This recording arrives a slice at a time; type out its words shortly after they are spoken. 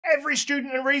every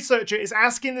student and researcher is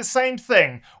asking the same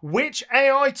thing. Which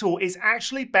AI tool is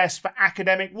actually best for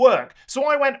academic work? So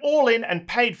I went all in and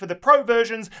paid for the pro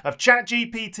versions of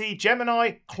ChatGPT,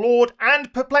 Gemini, Claude,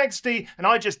 and Perplexity, and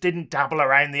I just didn't dabble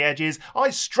around the edges. I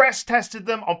stress tested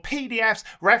them on PDFs,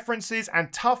 references,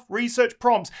 and tough research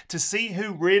prompts to see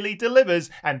who really delivers,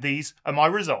 and these are my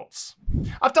results.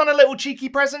 I've done a little cheeky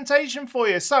presentation for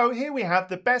you. So here we have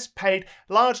the best paid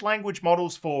large language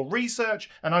models for research,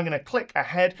 and I'm going to click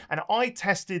ahead, and I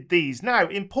tested these. Now,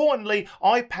 importantly,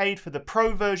 I paid for the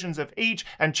pro versions of each,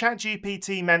 and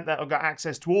ChatGPT meant that I got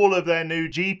access to all of their new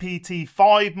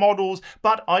GPT-5 models,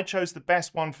 but I chose the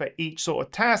best one for each sort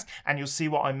of task, and you'll see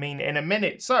what I mean in a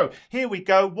minute. So here we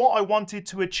go, what I wanted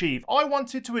to achieve. I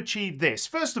wanted to achieve this.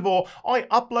 First of all, I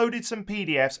uploaded some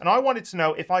PDFs, and I wanted to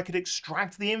know if I could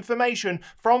extract the information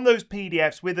from those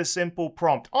PDFs with a simple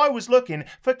prompt. I was looking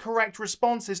for correct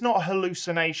responses, not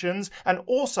hallucinations. And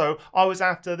also, I was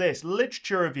after this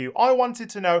literature review. I wanted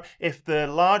to know if the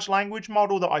large language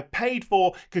model that I paid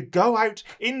for could go out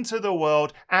into the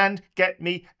world and get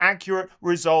me accurate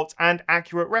results and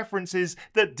accurate references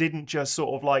that didn't just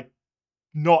sort of like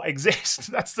not exist.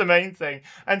 That's the main thing.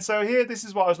 And so here, this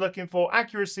is what I was looking for,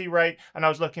 accuracy rate, and I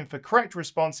was looking for correct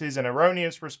responses and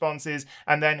erroneous responses.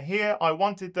 And then here, I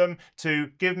wanted them to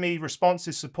give me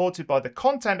responses supported by the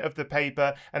content of the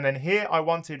paper. And then here, I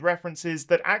wanted references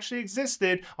that actually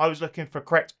existed. I was looking for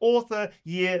correct author,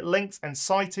 year, links, and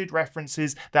cited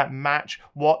references that match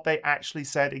what they actually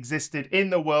said existed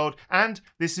in the world. And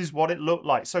this is what it looked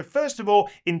like. So first of all,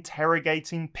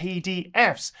 interrogating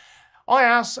PDFs. I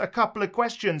asked a couple of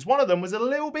questions. One of them was a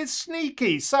little bit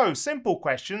sneaky. So simple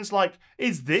questions like,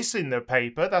 is this in the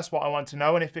paper? That's what I want to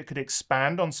know. And if it could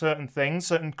expand on certain things,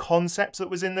 certain concepts that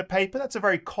was in the paper. That's a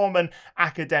very common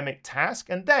academic task.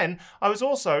 And then I was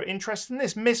also interested in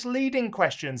this, misleading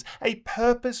questions, a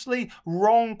purposely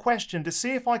wrong question to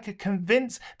see if I could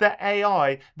convince the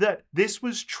AI that this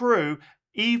was true,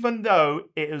 even though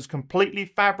it was completely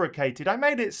fabricated. I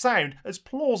made it sound as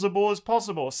plausible as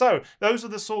possible. So those are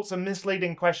the sorts of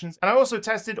misleading questions. And I also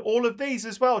tested all of these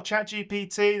as well.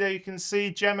 ChatGPT, there you can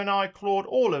see, Gemini, Claude,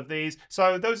 all of these.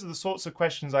 So those are the sorts of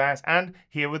questions I asked, and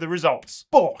here were the results.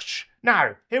 Bosh!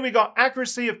 Now, here we got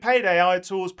accuracy of paid AI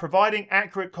tools providing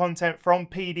accurate content from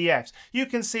PDFs. You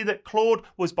can see that Claude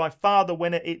was by far the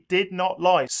winner. It did not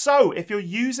lie. So if you're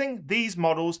using these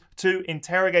models to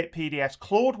interrogate PDFs,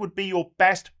 Claude would be your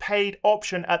best paid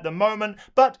option at the moment.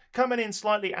 But coming in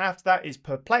slightly after that is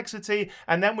Perplexity.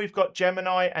 And then we've got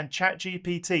Gemini and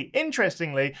ChatGPT.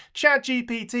 Interestingly,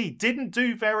 ChatGPT didn't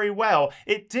do very well.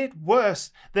 It did worse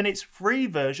than its free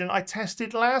version I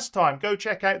tested last time. Go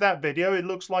check out that video. It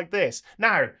looks like this.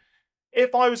 Now,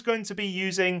 if I was going to be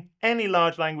using any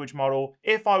large language model,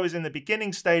 if I was in the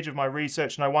beginning stage of my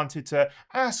research and I wanted to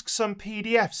ask some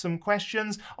PDFs some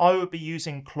questions, I would be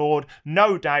using Claude,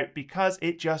 no doubt, because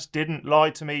it just didn't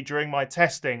lie to me during my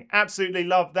testing. Absolutely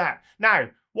love that. Now,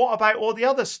 what about all the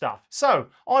other stuff? So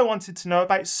I wanted to know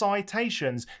about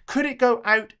citations. Could it go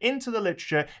out into the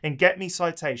literature and get me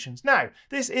citations? Now,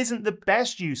 this isn't the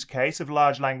best use case of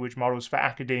large language models for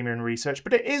academia and research,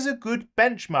 but it is a good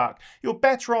benchmark. You're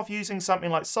better off using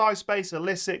something like SciSpace,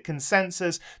 Elicit,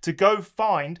 Consensus to go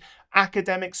find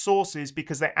academic sources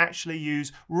because they actually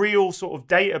use real sort of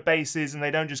databases and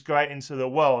they don't just go out into the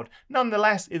world.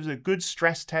 Nonetheless, it was a good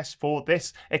stress test for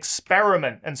this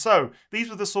experiment. And so these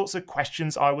were the sorts of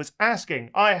questions I was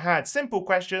asking. I had simple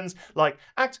questions like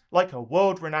act like a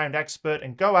world-renowned expert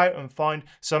and go out and find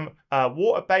some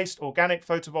water-based organic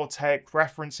photovoltaic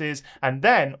references, and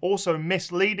then also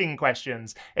misleading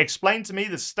questions. Explain to me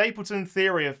the Stapleton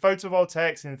theory of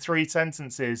photovoltaics in 3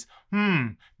 sentences.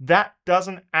 That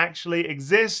doesn't actually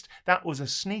exist. That was a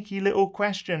sneaky little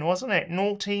question, wasn't it?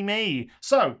 Naughty me.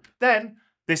 So then,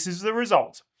 this is the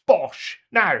result. Bosh!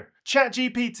 Now,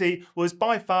 ChatGPT was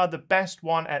by far the best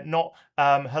one at not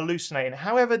hallucinating.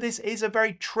 However, this is a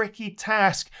very tricky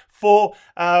task for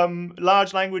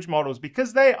large language models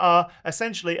because they are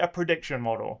essentially a prediction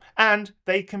model and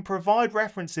they can provide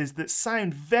references that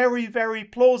sound very, very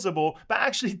plausible but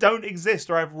actually don't exist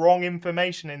or have wrong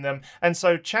information in them. And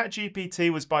so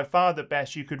ChatGPT was by far the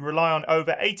best. You could rely on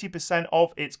over 80%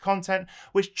 of its content,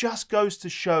 which just goes to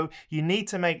show you need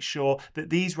to make sure that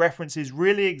these references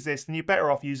really exist, and you're better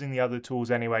off using the other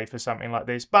tools anyway for something like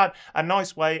this. But a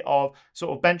nice way of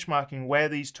sort of benchmarking where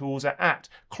these tools are at.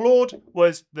 Claude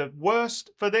was the worst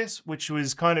for this, which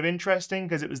was kind of interesting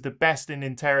because it was the best in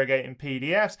interrogating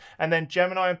PDFs, and then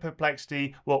Gemini and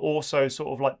Perplexity were also sort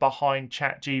of like behind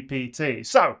ChatGPT.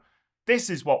 So this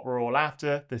is what we're all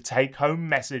after, the take-home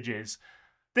messages.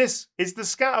 This is the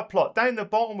scatter plot. Down the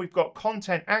bottom, we've got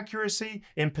content accuracy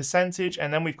in percentage,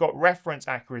 and then we've got reference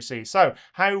accuracy. So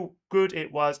how good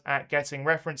it was at getting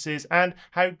references and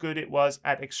how good it was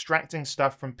at extracting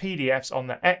stuff from PDFs on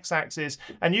the x-axis.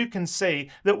 And you can see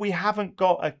that we haven't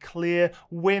got a clear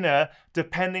winner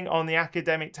depending on the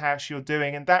academic task you're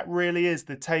doing. And that really is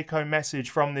the take-home message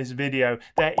from this video.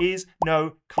 There is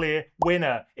no clear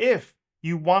winner. If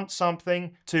you want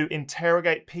something to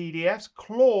interrogate PDFs,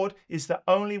 Claude is the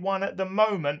only one at the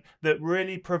moment that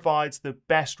really provides the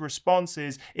best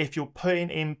responses if you're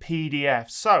putting in PDFs.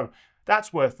 So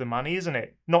that's worth the money, isn't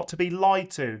it? Not to be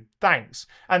lied to. Thanks.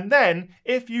 And then,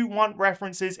 if you want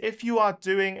references, if you are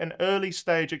doing an early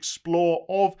stage explore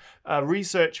of a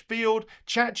research field,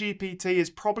 ChatGPT is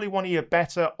probably one of your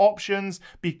better options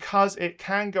because it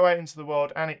can go out into the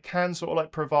world and it can sort of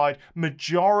like provide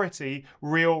majority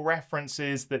real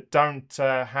references that don't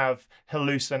have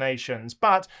hallucinations.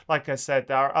 But like I said,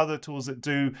 there are other tools that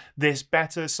do this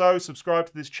better. So subscribe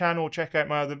to this channel, check out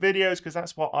my other videos because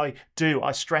that's what I do.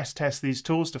 I stress test these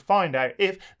tools to find out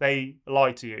if they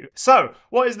lie to you. So,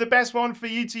 what is the best one for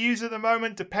you to use at the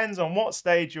moment? Depends on what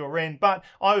stage you're in, but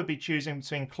I would be choosing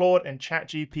between Claude and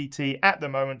ChatGPT at the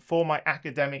moment for my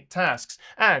academic tasks.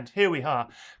 And here we are.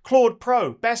 Claude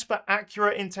Pro, best for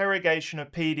accurate interrogation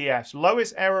of PDFs,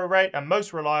 lowest error rate and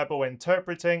most reliable when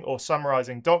interpreting or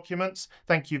summarizing documents.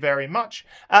 Thank you very much.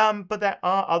 But there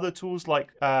are other tools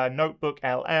like Notebook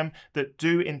LM that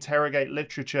do interrogate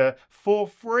literature for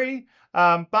free.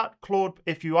 But Claude,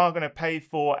 if you are going to pay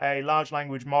for a large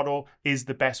language model, is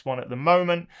the best one at the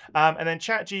moment. And then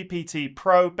ChatGPT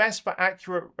Pro, best for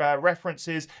accurate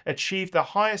references, achieved the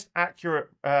highest accurate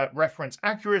reference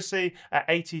accuracy at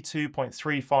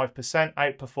 82.35%,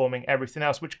 outperforming everything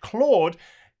else, which Claude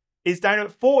is down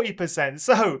at 40%.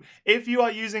 So if you are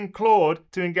using Claude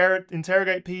to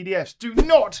interrogate PDFs, do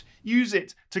not use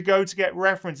it to go to get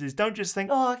references. Don't just think,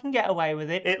 oh, I can get away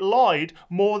with it. It lied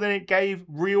more than it gave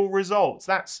real results.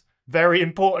 That's very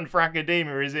important for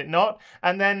academia, is it not?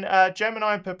 And then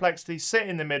Gemini and Perplexity sit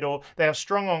in the middle. They are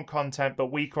strong on content,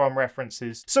 but weaker on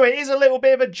references. So it is a little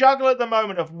bit of a juggle at the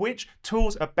moment of which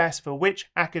tools are best for which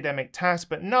academic task,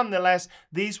 but nonetheless,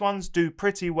 these ones do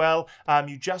pretty well.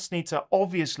 You just need to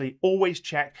obviously always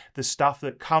check the stuff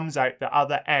that comes out the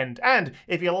other end. And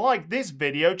if you like this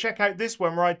video, check out this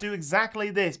one where I do exactly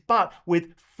this, but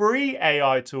with free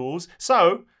AI tools.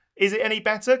 So is it any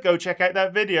better? Go check out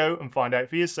that video and find out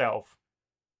for yourself.